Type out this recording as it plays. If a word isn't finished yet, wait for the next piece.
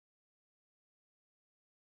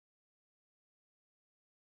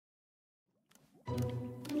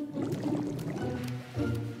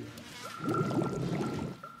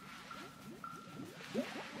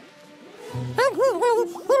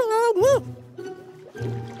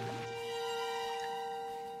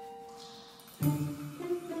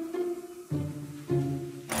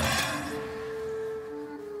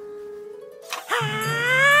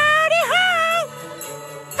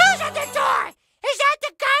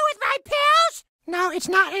it's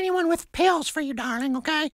not anyone with pills for you, darling,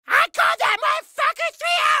 okay? I called that motherfucker 3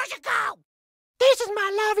 hours ago! This is my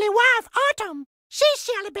lovely wife, Autumn. She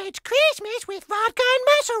celebrates Christmas with vodka and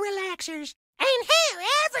muscle relaxers. And here,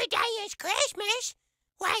 every day is Christmas.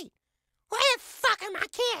 Wait, where the fuck are my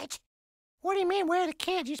kids? What do you mean, where are the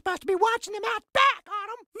kids? You're supposed to be watching them out back,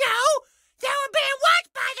 Autumn. No, they were being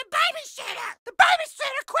watched by the babysitter. The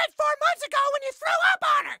babysitter quit 4 months ago when you threw up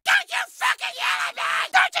on her. Don't you fucking yell at me!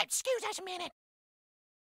 Don't you excuse us a minute.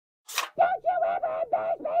 Don't you ever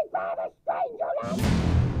embarrass me by a stranger like